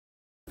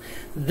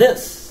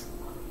This,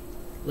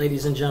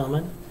 ladies and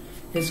gentlemen,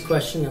 is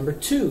question number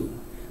 2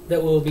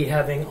 that we'll be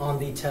having on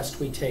the test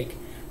we take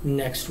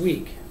next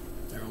week.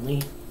 There are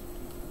only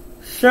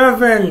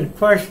 7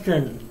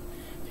 questions.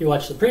 If you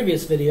watched the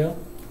previous video,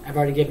 I've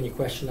already given you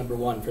question number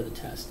 1 for the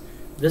test.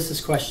 This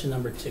is question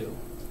number 2.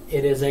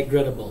 It is a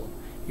griddable.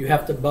 You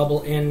have to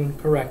bubble in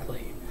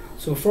correctly.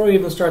 So before we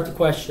even start the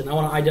question, I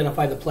want to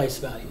identify the place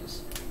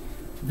values.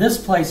 This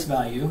place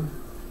value,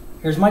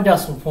 here's my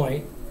decimal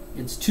point.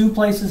 It's 2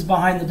 places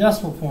behind the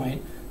decimal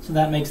point, so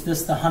that makes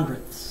this the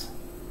hundredths.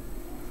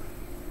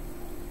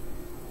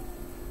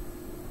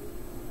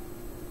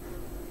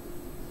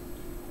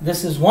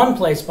 This is 1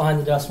 place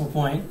behind the decimal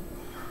point,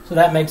 so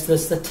that makes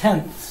this the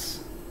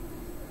tenths.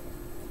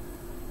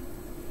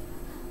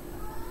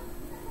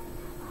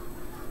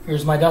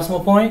 Here's my decimal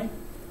point.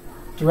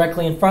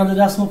 Directly in front of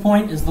the decimal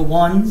point is the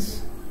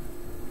ones,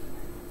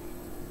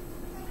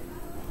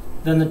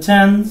 then the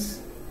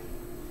tens,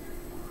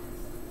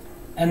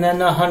 and then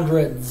the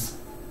hundreds.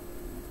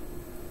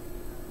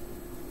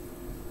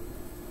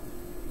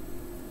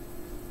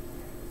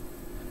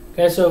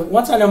 Okay, so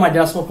once I know my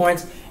decimal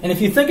points, and if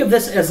you think of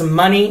this as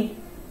money,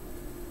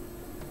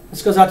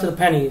 this goes out to the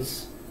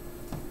pennies,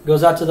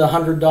 goes out to the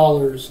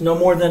 $100. No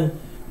more than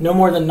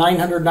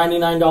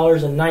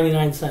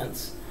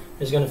 $999.99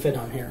 is going to fit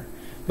on here.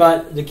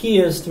 But the key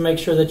is to make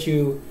sure that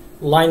you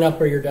line up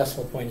where your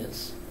decimal point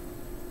is.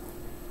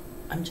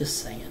 I'm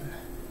just saying.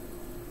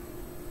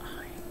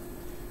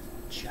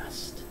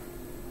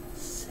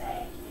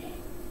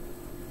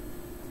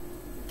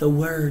 The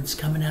words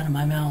coming out of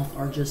my mouth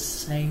are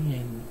just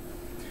saying.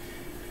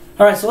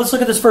 All right, so let's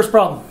look at this first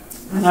problem.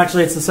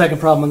 Actually, it's the second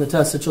problem on the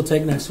test that you'll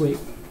take next week.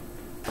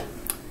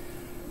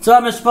 So,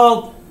 Mr.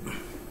 Pope.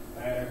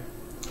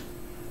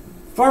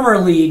 Farmer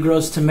Lee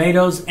grows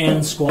tomatoes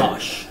and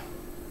squash.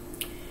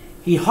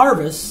 He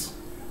harvests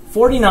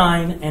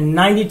 49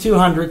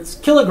 92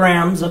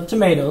 kilograms of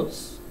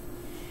tomatoes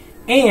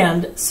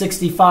and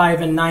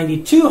 65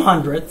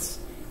 92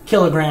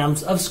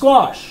 kilograms of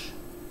squash.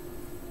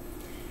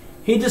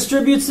 He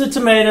distributes the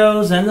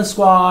tomatoes and the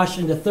squash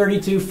into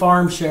 32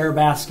 farm share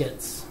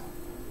baskets.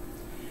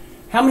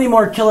 How many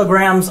more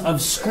kilograms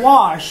of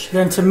squash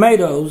than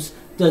tomatoes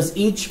does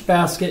each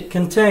basket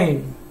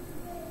contain?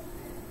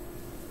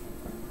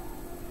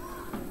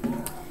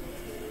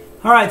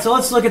 All right, so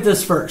let's look at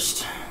this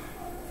first.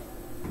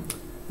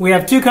 We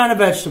have 2 kinds of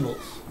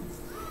vegetables.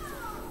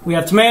 We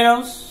have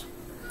tomatoes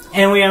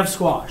and we have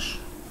squash.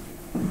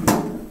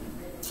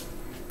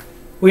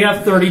 We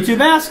have 32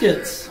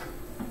 baskets.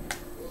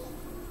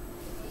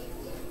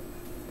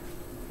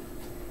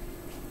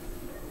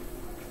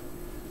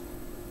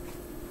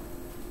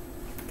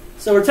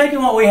 So we're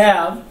taking what we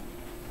have.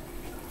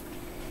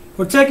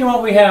 Which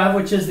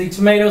is the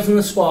tomatoes and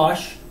the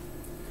squash,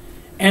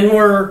 and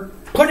we're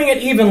putting it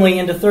evenly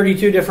into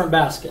 32 different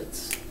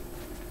baskets.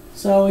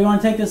 So we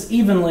want to take this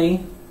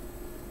evenly,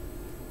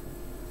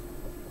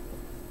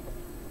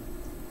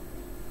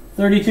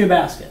 32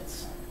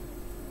 baskets.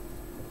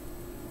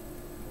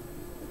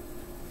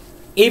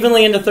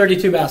 Evenly into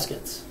 32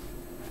 baskets.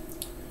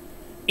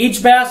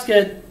 Each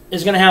basket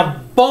is going to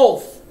have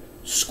both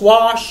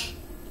squash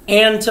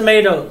and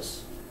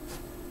tomatoes.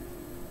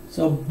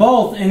 So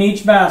both in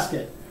each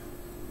basket.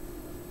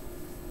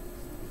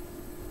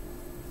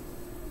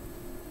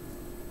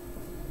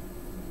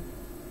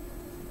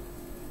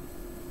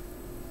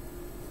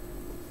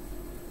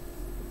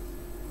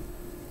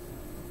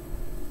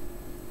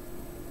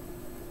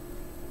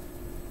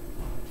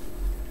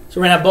 So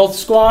we're going to have both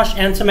squash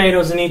and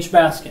tomatoes in each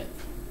basket.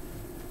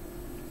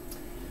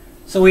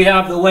 So we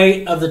have the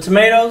weight of the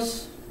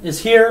tomatoes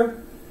is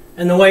here,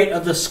 and the weight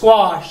of the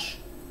squash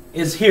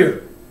is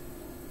here.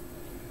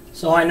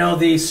 So I know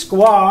the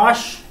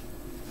squash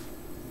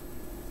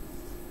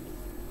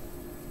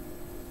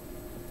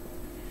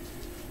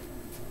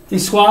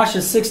is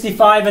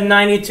 65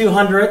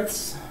 92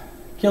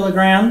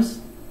 kilograms.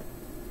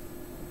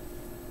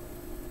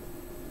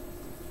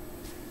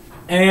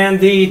 And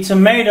the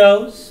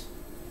tomatoes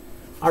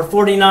are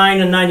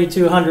 49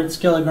 92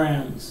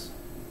 kilograms.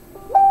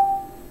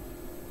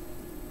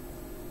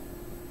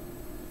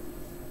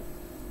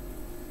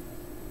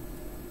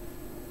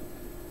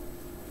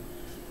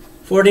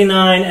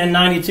 (49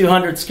 92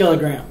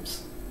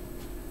 kilograms).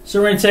 So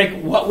we're going to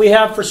take what we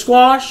have for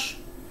squash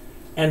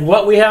and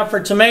what we have for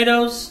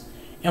tomatoes,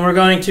 and we're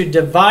going to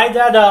divide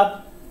that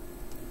up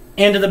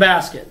into the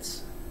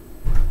baskets.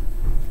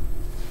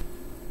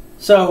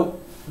 So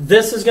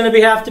this is going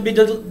to have to be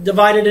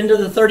divided into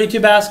the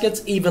 32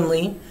 baskets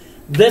evenly.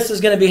 This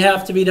is going to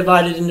have to be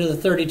divided into the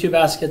 32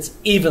 baskets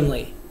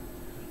evenly.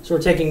 So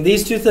we're taking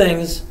these 2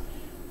 things,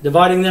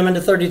 dividing them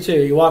into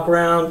 32. You walk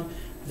around.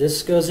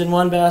 This goes in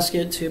 1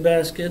 basket, 2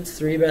 baskets,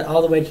 3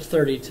 all the way to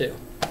 32.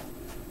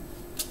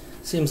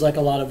 Seems like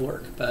a lot of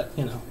work, but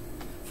you know,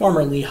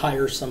 Farmer Lee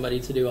hires somebody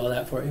to do all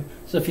that for you.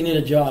 So if you need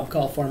a job,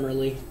 call Farmer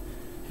Lee.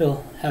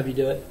 He'll have you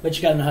do it, but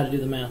you got to know how to do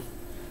the math.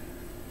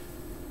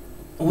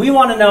 We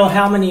want to know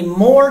how many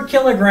more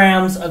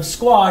kilograms of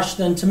squash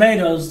than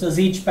tomatoes does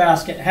each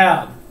basket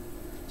have.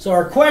 So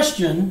our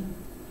question,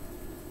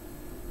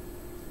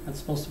 that's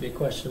supposed to be a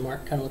question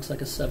mark, kind of looks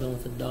like a 7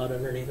 with a dot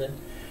underneath it.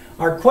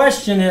 Our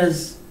question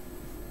is,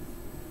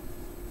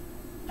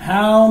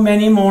 how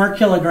many more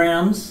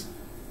kilograms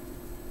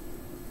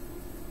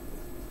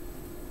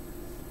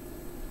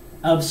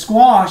of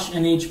squash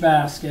in each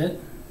basket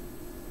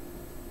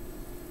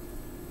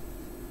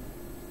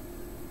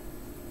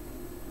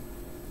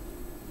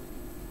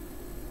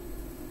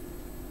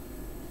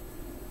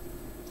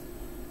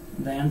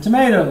than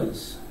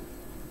tomatoes?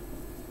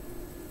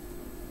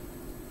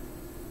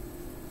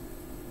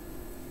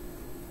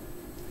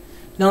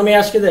 Now let me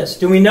ask you this.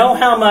 Do we know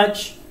how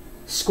much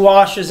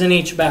squash is in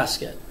each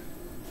basket?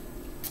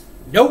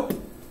 Nope,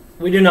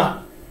 we do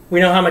not. We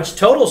know how much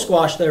total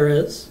squash there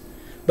is,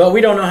 but we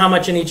don't know how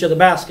much in each of the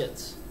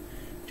baskets.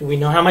 Do we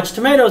know how much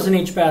tomatoes in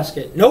each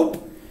basket?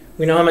 Nope.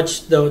 We know how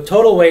much the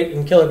total weight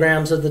in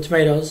kilograms of the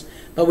tomatoes,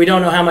 but we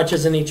don't know how much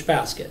is in each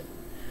basket.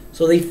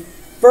 So the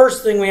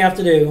first thing we have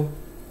to do,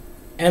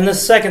 and the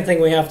second thing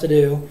we have to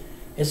do,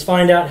 is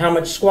find out how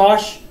much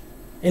squash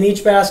in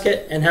each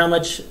basket and how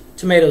much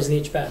tomatoes in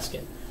each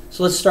basket.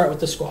 So let's start with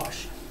the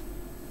squash.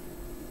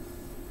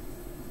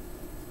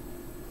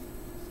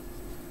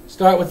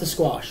 Start with the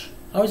squash.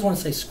 I always want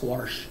to say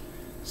squash.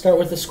 Start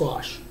with the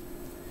squash.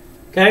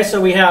 Okay, so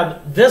we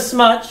have this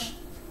much,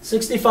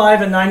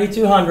 65 and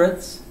 92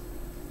 hundredths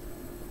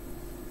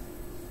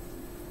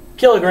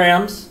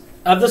kilograms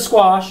of the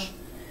squash,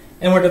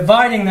 and we're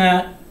dividing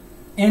that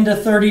into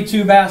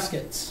 32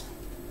 baskets.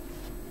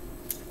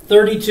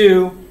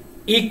 32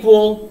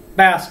 equal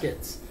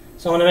baskets.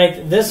 So I'm going to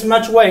make this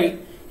much weight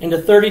into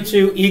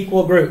 32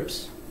 equal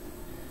groups.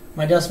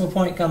 My decimal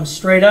point comes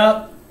straight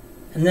up.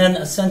 And then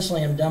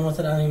essentially I'm done with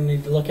it. I don't even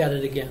need to look at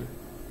it again.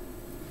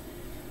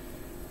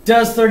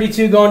 Does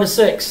 32 go into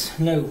 6?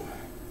 No.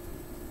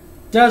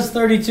 Does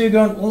 32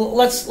 go in, well,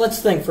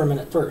 let's think for a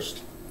minute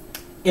first.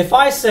 If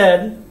I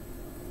said,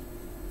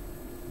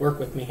 work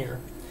with me here.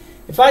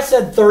 If I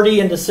said 30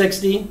 into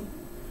 60,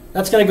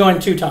 that's going to go in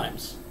 2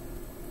 times.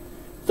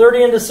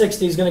 30 into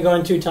 60 is going to go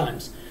in 2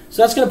 times.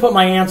 So that's going to put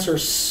my answer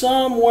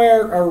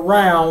somewhere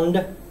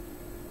around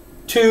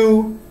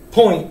 2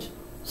 point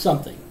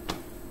something.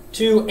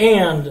 2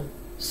 and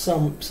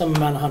some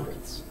amount of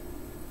hundredths.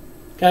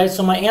 Okay,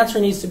 so my answer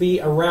needs to be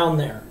around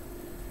there.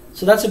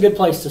 So that's a good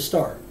place to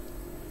start.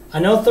 I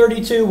know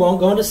 32 won't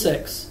go into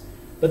 6,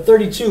 but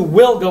 32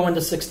 will go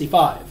into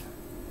 65.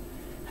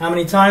 How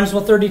many times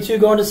will 32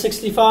 go into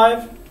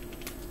 65?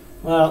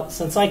 Well,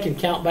 since I can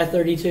count by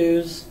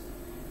 32s,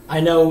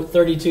 I know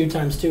 32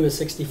 times 2 is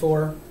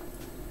 64.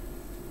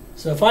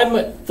 So if I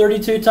put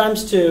 32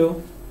 times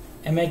 2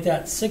 and make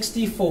that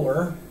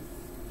 64,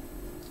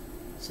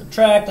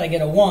 subtract, I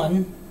get a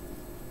 1.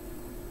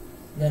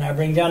 Then I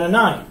bring down a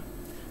 9.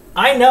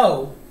 I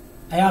know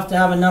I have to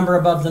have a number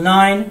above the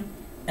 9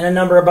 and a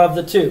number above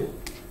the 2.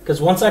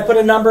 Because once I put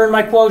a number in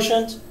my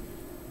quotient,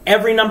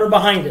 every number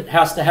behind it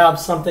has to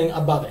have something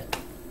above it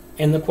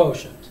in the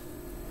quotient.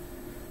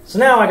 So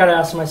now I got to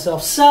ask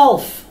myself,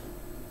 self,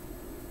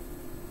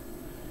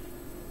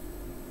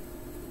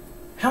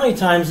 how many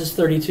times does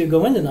 32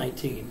 go into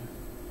 19?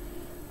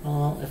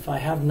 Well, if I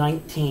have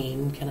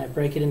 19, can I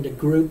break it into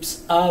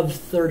groups of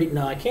 30?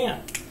 No, I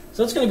can't.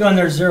 So it's going to go in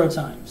there 0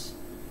 times.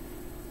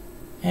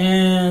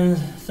 And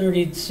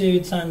 32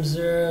 times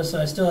 0, so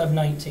I still have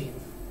 19.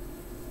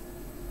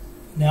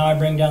 Now I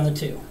bring down the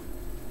 2.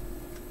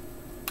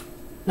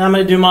 Now I'm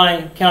going to do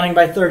my counting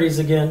by 30s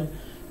again.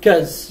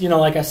 Because,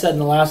 like I said in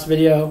the last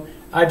video,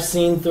 I've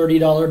seen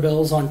 $30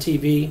 bills on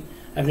TV.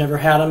 I've never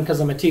had them because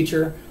I'm a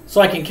teacher.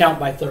 So I can count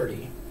by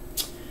 30.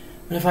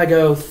 And if I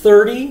go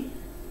 30...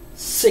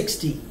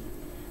 60,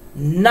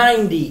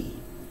 90,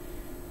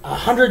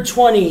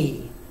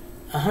 120,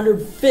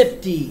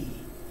 150,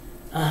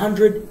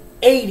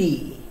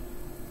 180.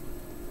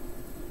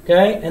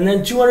 Okay, and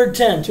then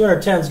 210.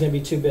 210 is going to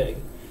be too big.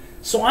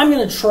 So I'm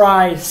going to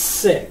try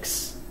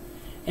 6.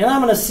 And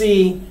I'm going to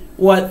see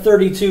what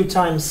 32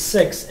 times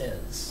 6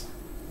 is.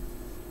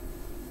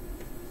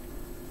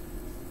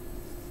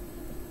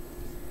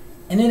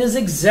 And it is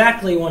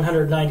exactly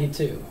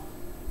 192.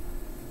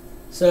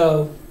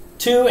 So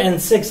 2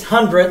 and 6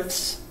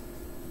 hundredths.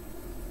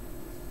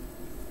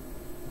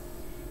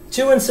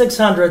 2 and 6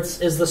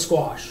 hundredths is the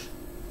squash.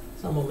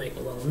 So I'm going to make a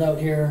little note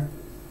here.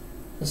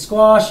 The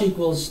squash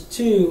equals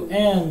 2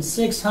 and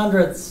 6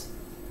 hundredths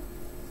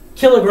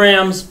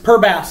kilograms per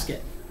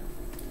basket.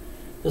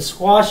 The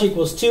squash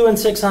equals 2 and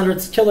 6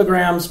 hundredths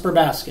kilograms per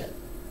basket.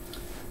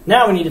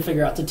 Now we need to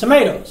figure out the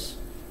tomatoes.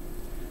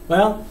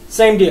 Well,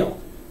 same deal.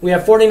 We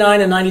have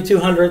 49 and 92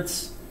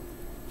 hundredths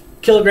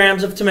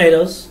kilograms of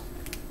tomatoes.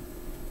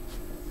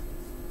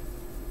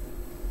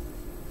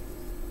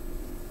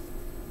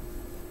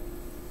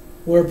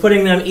 We're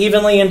putting them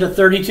evenly into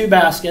 32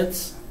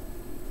 baskets.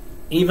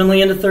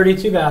 Evenly into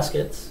 32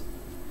 baskets.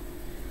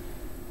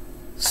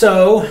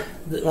 So,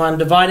 I'm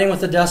dividing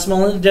with a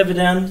decimal and a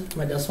dividend.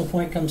 My decimal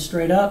point comes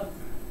straight up.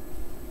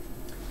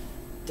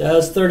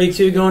 Does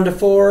 32 go into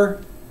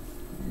 4?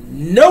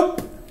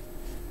 Nope.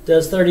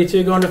 Does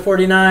 32 go into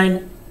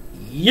 49?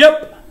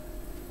 Yep.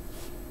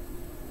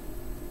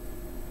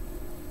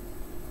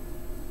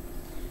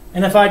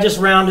 And if I just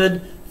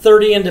rounded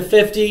 30 into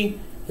 50,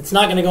 it's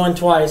not going to go in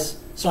twice.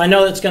 So I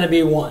know it's going to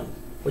be 1,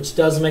 which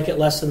does make it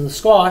less than the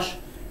squash.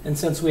 And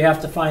since we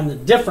have to find the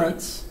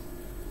difference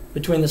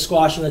between the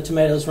squash and the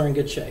tomatoes, we're in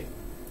good shape.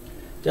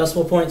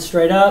 Decimal point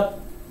straight up.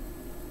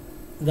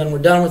 Then we're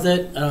done with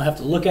it. I don't have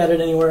to look at it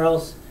anywhere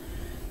else.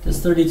 Is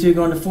 32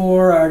 going to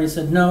 4? I already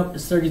said no.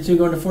 Is 32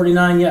 going to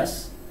 49?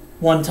 Yes.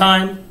 One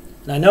time.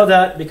 And I know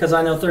that because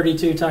I know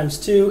 32 times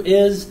 2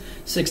 is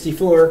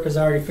 64, because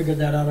I already figured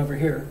that out over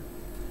here.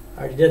 I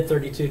already did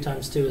 32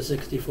 times 2 is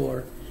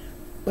 64.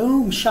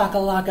 Boom,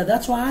 shakalaka.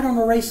 That's why I don't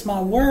erase my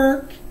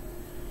work.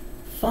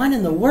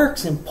 Finding the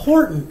work's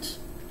important.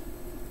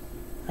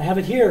 I have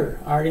it here.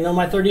 I already know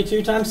my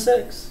 32 times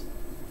 6.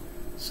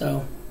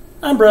 So,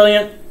 I'm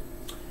brilliant.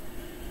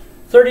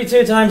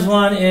 32 times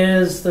 1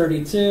 is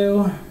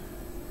 32.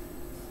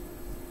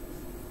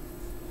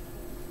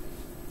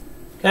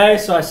 Okay,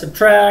 so I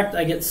subtract,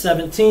 I get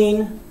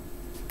 17.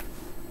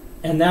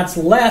 And that's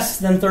less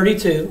than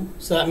 32.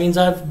 So that means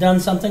I've done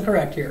something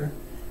correct here.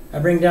 I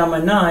bring down my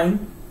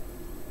 9.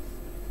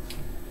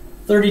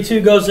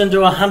 32 goes into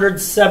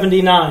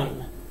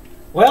 179.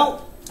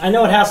 Well, I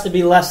know it has to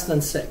be less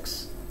than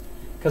 6.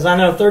 Because I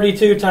know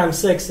 32 times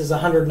 6 is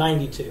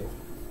 192.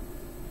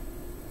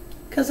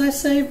 Because I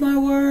saved my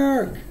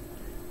work.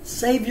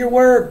 Save your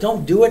work.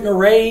 Don't do it in a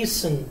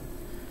race and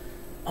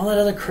all that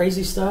other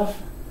crazy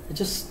stuff. It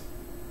just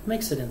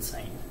makes it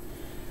insane.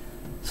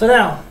 So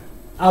now,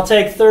 I'll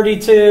take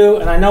 32,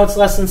 and I know it's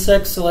less than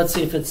 6, so let's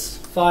see if it's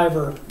 5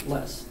 or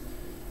less.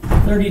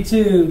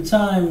 32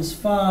 times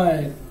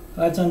 5.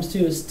 5 times 2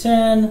 is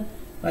 10.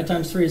 5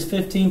 times 3 is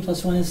 15,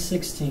 plus 1 is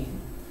 16.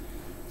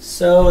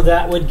 So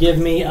that would give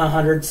me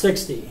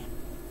 160.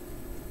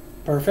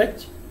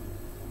 Perfect.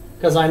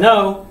 Because I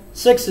know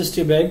 6 is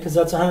too big, because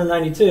that's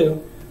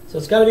 192. So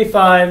it's got to be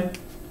 5.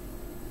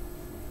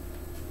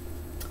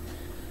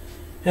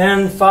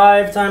 And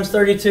 5 times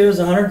 32 is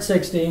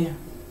 160.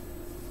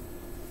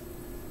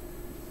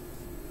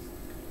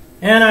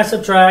 And I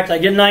subtract. I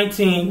get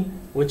 19,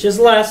 which is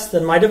less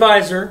than my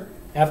divisor.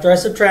 After I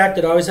subtract,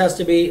 it always has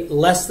to be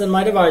less than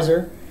my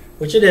divisor,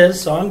 which it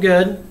is, so I'm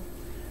good.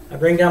 I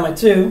bring down my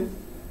 2,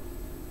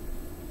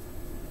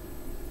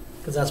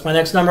 because that's my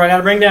next number I got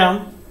to bring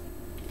down.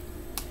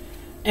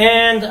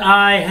 And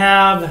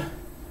I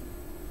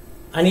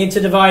need to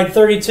divide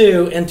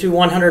 32 into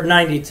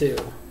 192.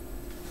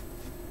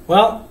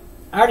 Well,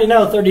 I already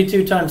know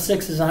 32 times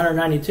 6 is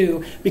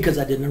 192 because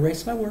I didn't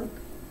erase my work.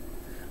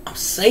 I'm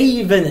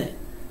saving it.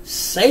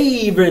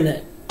 Saving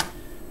it.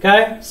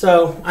 Okay,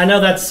 so I know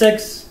that's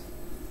 6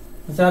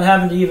 without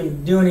having to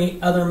even do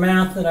any other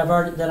math that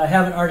I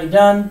haven't already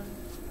done.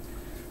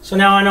 So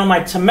now I know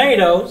my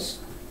tomatoes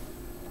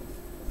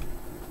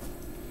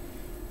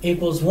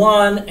equals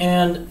 1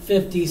 and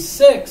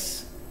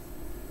 56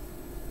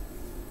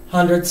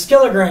 hundredths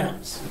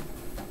kilograms.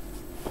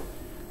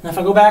 Now if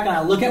I go back and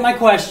I look at my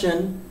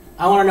question,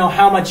 I want to know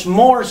how much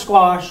more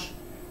squash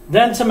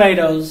than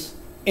tomatoes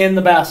in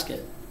the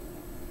basket.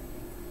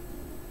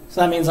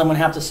 So that means I'm going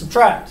to have to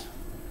subtract.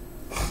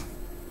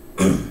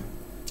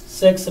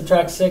 6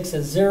 subtract 6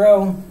 is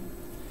 0.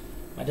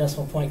 My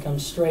decimal point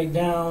comes straight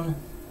down.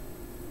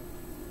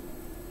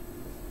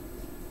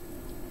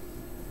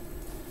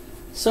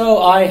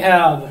 So I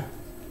have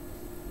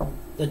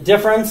the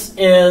difference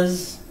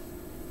is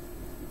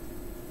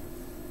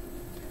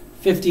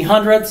 50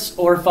 hundredths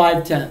or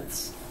 5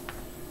 tenths.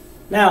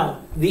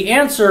 Now, the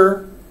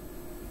answer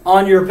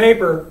on your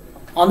paper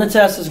on the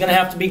test is going to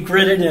have to be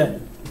gridded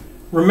in.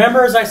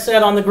 Remember, as I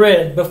said on the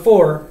grid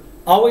before,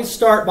 always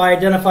start by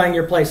identifying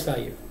your place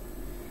value.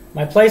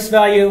 My place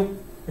value,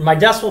 or my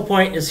decimal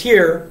point, is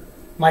here.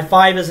 My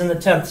 5 is in the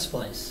tenths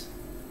place.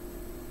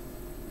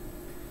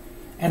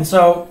 And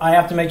so I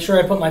have to make sure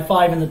I put my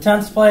 5 in the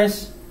tenths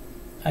place.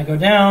 I go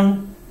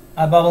down,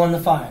 I bubble in the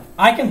 5.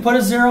 I can put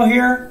a 0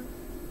 here,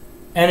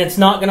 and it's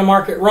not going to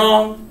mark it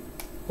wrong,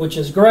 which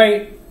is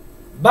great,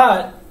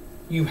 but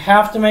you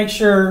have to make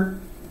sure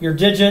your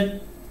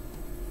digit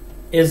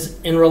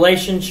is in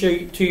relation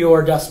to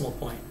your decimal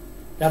point.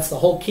 That's the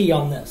whole key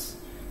on this.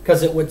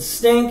 Because it would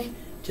stink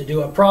to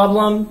do a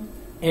problem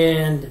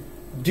and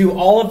do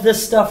all of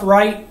this stuff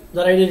right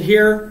that I did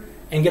here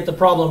and get the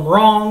problem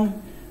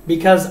wrong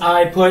because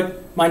I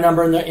put my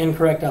number in the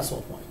incorrect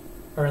decimal point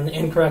or in the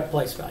incorrect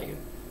place value.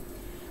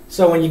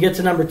 So when you get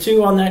to number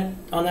 2 on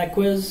that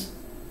quiz,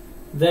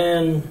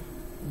 then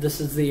this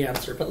is the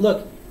answer. But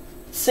look,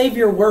 save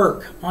your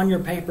work on your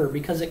paper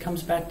because it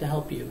comes back to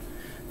help you.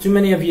 Too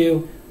many of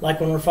you, like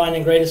when we're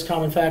finding greatest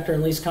common factor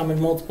and least common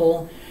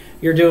multiple,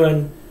 you're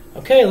doing,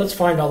 okay, let's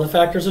find all the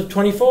factors of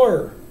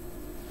 24.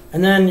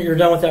 And then you're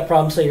done with that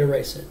problem, so you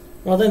erase it.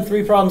 Well, then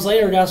 3 problems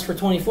later, it asks for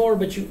 24,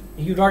 but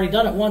you'd already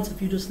done it once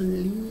if you just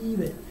leave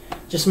it.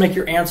 Just make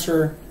your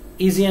answer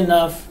easy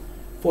enough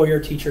for your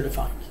teacher to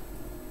find.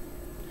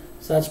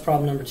 So that's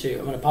problem number 2.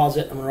 I'm going to pause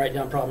it. I'm going to write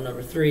down problem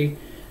number 3,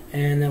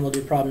 and then we'll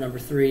do problem number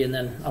 3, and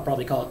then I'll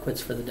probably call it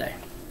quits for the day.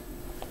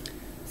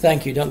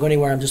 Thank you. Don't go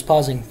anywhere. I'm just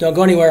pausing. Don't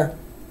go anywhere.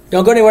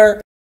 Don't go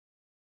anywhere.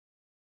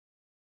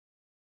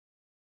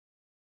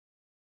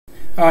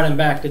 All right, I'm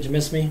back. Did you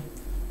miss me?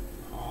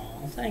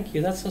 Oh, thank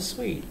you. That's so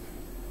sweet.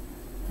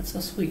 That's so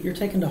sweet. You're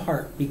taken to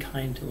heart. Be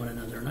kind to one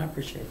another, and I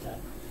appreciate that.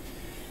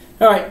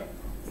 All right,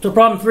 so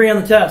problem 3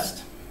 on the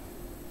test.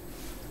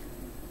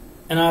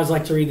 And I always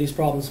like to read these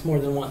problems more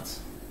than once.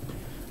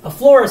 A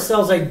florist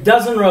sells a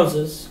dozen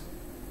roses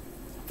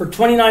for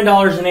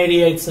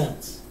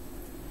 $29.88.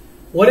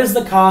 What is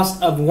the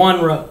cost of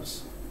one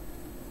rose?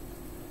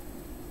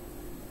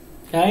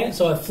 Okay,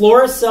 so a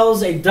florist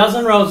sells a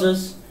dozen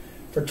roses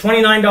for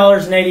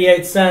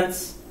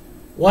 $29.88.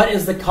 What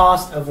is the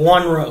cost of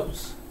one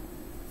rose?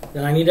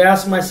 Then I need to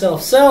ask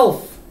myself,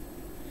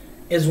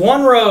 is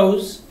one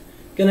rose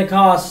going to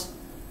cost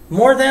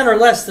more than or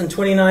less than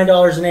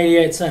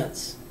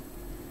 $29.88?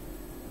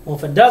 Well,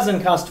 if a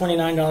dozen costs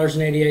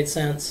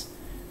 $29.88,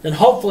 then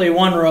hopefully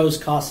one rose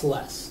costs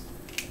less.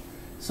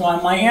 So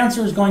my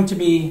answer is going to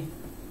be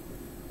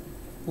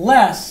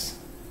less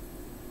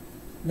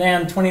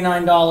than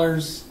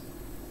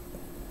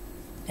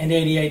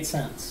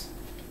 $29.88.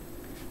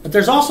 But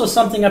there's also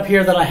something up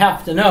here that I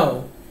have to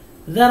know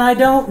that I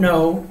don't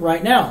know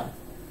right now.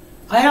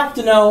 I have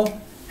to know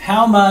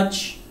how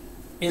much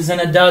is in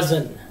a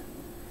dozen.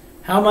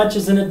 How much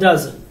is in a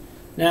dozen?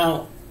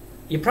 Now,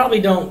 you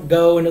probably don't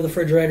go into the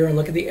refrigerator and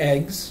look at the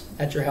eggs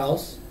at your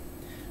house.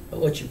 But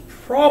what you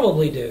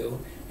probably do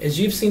is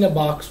you've seen a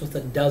box with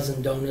a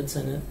dozen donuts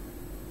in it.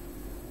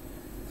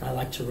 I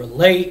like to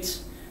relate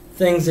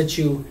things that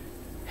you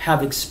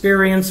have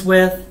experience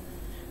with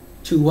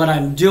to what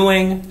I'm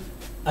doing.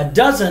 A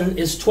dozen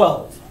is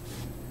 12.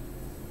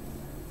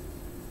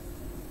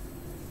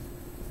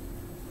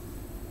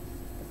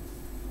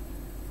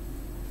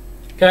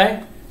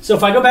 Okay? So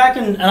if I go back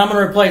and I'm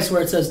going to replace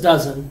where it says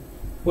dozen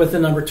with the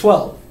number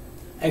 12.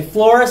 A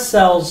florist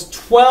sells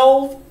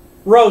 12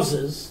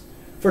 roses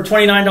for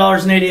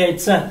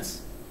 $29.88.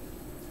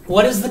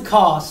 What is the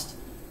cost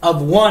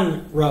of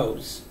one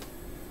rose?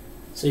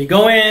 So you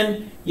go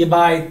in, you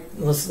buy,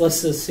 let's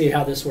just see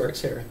how this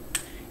works here.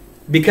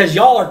 Because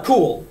y'all are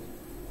cool,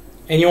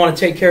 and you want to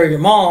take care of your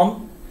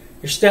mom,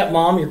 your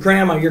stepmom, your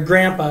grandma, your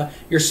grandpa,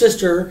 your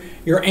sister,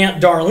 your Aunt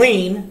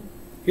Darlene,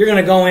 you're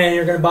going to go in and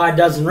you're going to buy a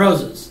dozen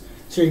roses.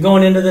 So you're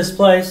going into this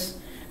place,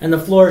 and the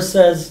florist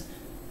says,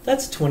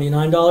 that's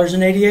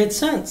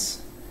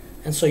 $29.88.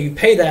 And so you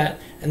pay that,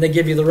 and they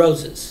give you the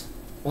roses.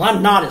 Well,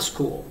 I'm not as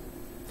cool.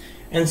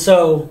 And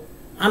so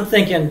I'm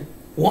thinking,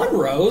 one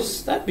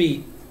rose, that's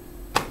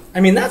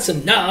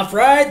enough,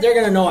 right? They're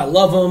going to know I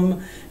love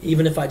them,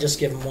 even if I just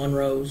give them one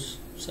rose.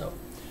 So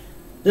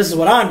this is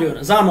what I'm doing,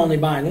 is I'm only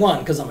buying one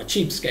because I'm a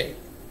cheapskate.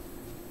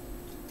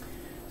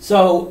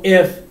 So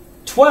if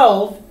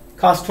 12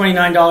 costs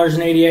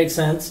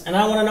 $29.88, and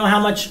I want to know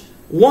how much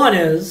one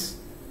is,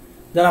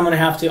 then I'm going to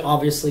have to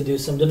obviously do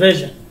some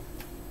division.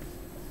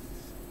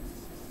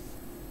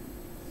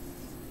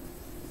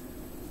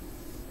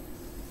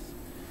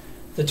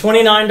 The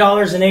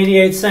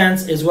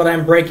 $29.88 is what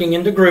I'm breaking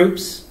into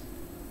groups,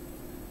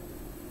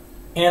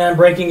 and I'm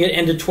breaking it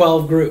into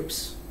 12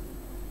 groups.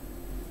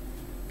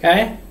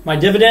 Okay? My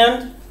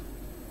dividend,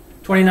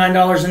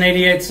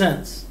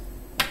 $29.88.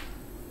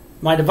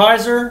 My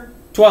divisor,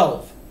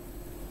 12.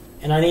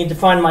 And I need to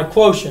find my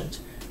quotient.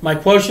 My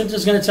quotient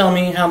is going to tell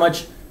me how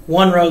much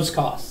one rose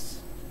costs.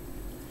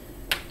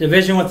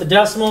 Division with the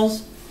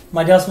decimals.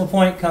 My decimal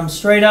point comes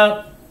straight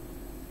up.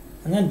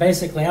 And then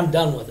basically I'm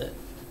done with it.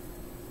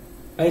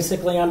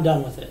 Basically I'm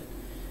done with it.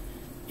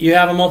 You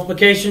have a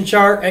multiplication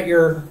chart at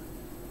your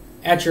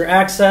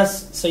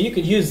access. So you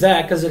could use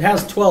that because it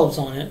has 12s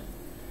on it.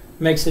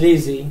 Makes it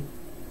easy.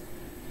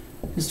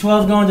 Is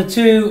 12 going to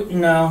 2?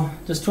 No.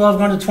 Does 12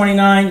 go to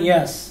 29?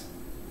 Yes.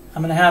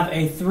 I'm going to have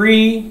a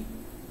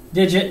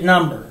 3-digit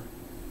number.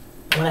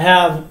 I'm going to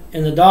have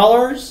in the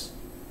dollars,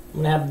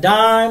 I'm going to have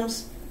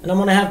dimes, and I'm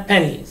going to have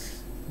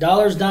pennies.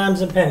 Dollars,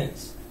 dimes, and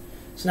pennies.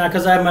 So now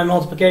because I have my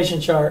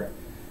multiplication chart,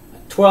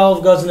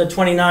 12 goes into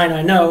 29.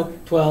 I know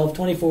 12,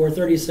 24,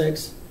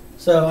 36.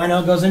 So I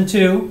know it goes in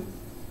 2.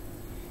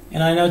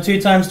 And I know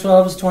 2 times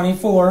 12 is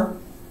 24.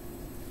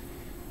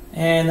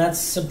 And that's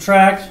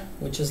subtract,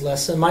 which is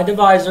less than my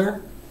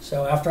divisor.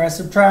 So after I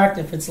subtract,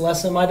 if it's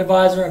less than my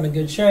divisor, I'm in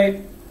good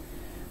shape.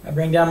 I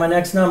bring down my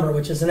next number,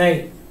 which is an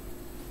 8.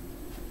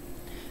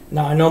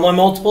 Now I know my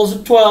multiples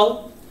of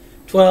 12.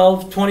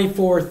 12,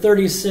 24,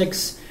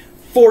 36,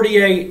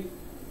 48,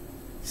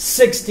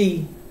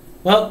 60.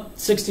 Well,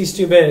 60 is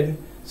too big.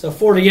 So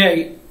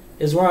 48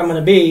 is where I'm going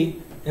to be.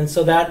 And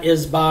so that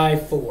is by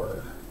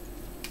 4.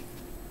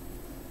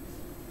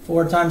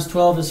 4 times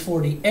 12 is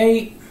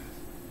 48.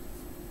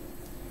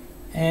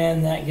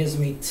 And that gives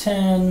me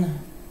 10.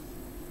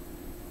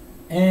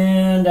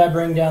 And I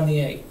bring down the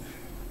 8.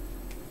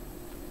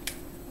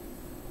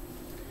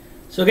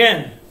 So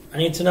again, I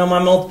need to know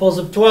my multiples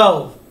of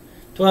 12.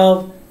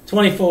 12,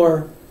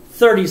 24,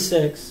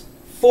 36,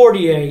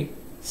 48,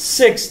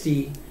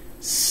 60,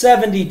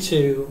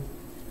 72,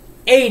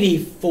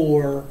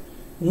 84,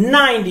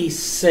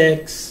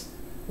 96,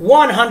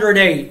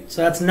 108.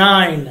 So that's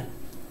 9.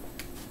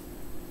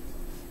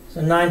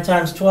 So 9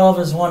 times 12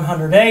 is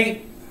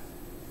 108.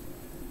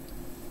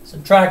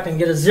 Subtract and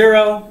get a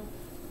 0.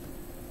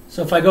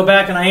 So if I go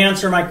back and I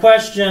answer my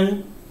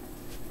question,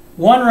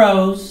 1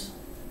 rose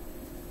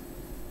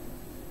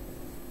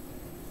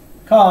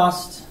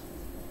cost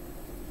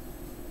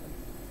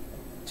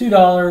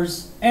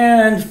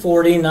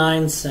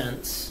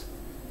 $2.49.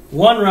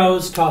 1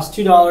 rose cost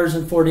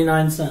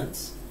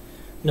 $2.49.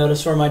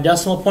 Notice where my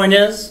decimal point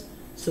is,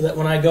 so that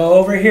when I go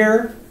over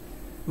here,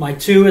 my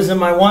 2 is in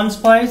my ones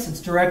place.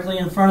 It's directly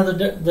in front of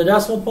the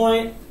decimal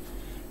point.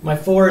 My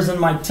 4 is in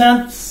my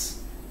tenths.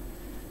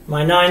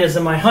 My 9 is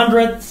in my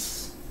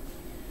hundredths.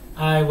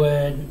 I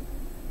would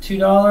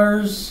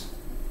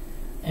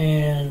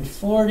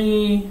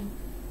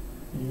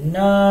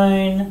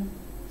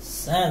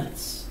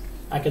 $2.49.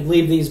 I could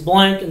leave these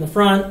blank in the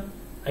front.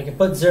 I can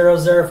put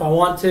zeros there if I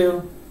want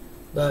to,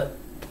 but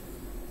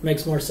it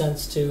makes more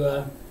sense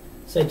to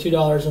say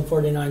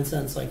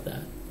 $2.49 like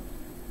that.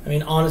 I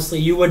mean, honestly,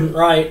 you wouldn't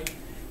write,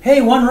 hey,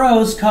 1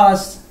 rose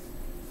costs...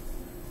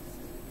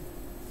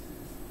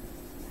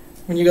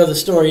 When you go to the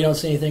store, you don't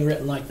see anything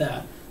written like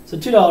that. So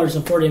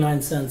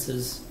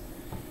 $2.49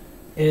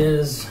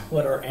 is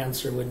what our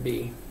answer would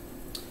be.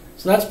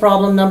 So that's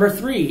problem number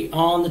 3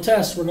 on the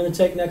test we're going to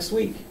take next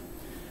week.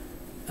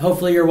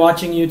 Hopefully you're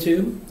watching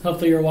YouTube.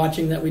 Hopefully you're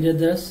watching that we did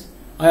this.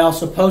 I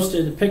also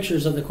posted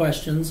pictures of the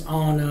questions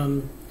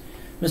on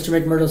Mr.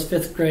 McMurdo's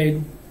 5th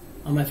grade,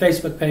 on my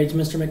Facebook page,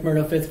 Mr.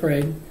 McMurdo 5th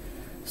grade.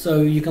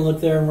 So you can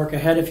look there and work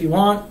ahead if you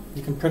want.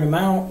 You can print them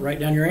out, write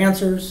down your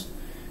answers,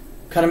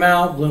 cut them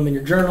out, glue them in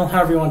your journal,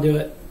 however you want to do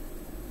it.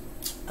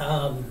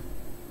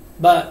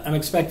 But I'm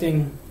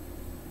expecting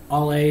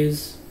all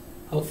A's,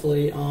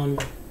 hopefully, on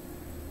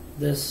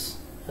this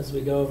as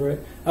we go over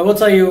it. I will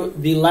tell you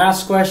the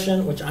last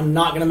question, which I'm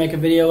not going to make a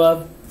video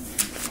of,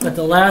 but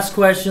the last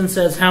question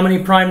says, how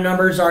many prime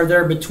numbers are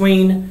there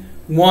between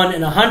 1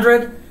 and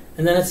 100?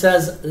 And then it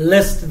says,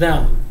 list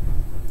them.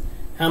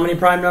 How many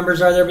prime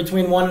numbers are there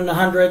between 1 and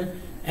 100?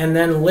 And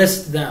then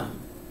list them.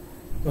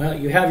 Well,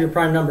 you have your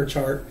prime number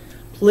chart.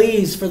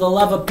 Please, for the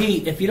love of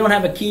Pete, if you don't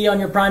have a key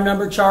on your prime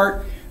number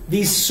chart,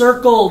 these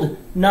circled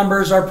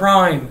numbers are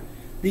prime.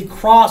 The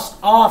crossed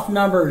off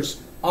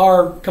numbers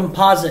are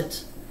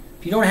composite.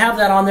 If you don't have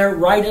that on there,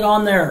 write it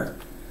on there.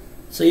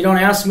 So you don't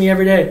ask me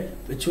every day,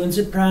 which one's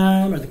a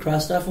prime? Are the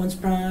crossed off ones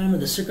prime? Are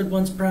the circled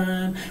ones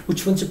prime?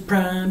 Which one's a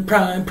prime?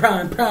 Prime,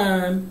 prime,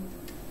 prime.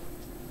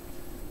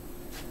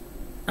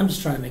 I'm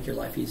just trying to make your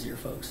life easier,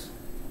 folks.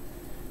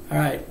 All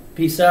right.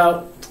 Peace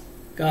out.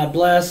 God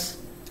bless.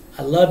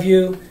 I love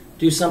you.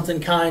 Do something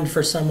kind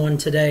for someone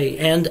today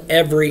and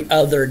every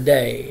other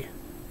day.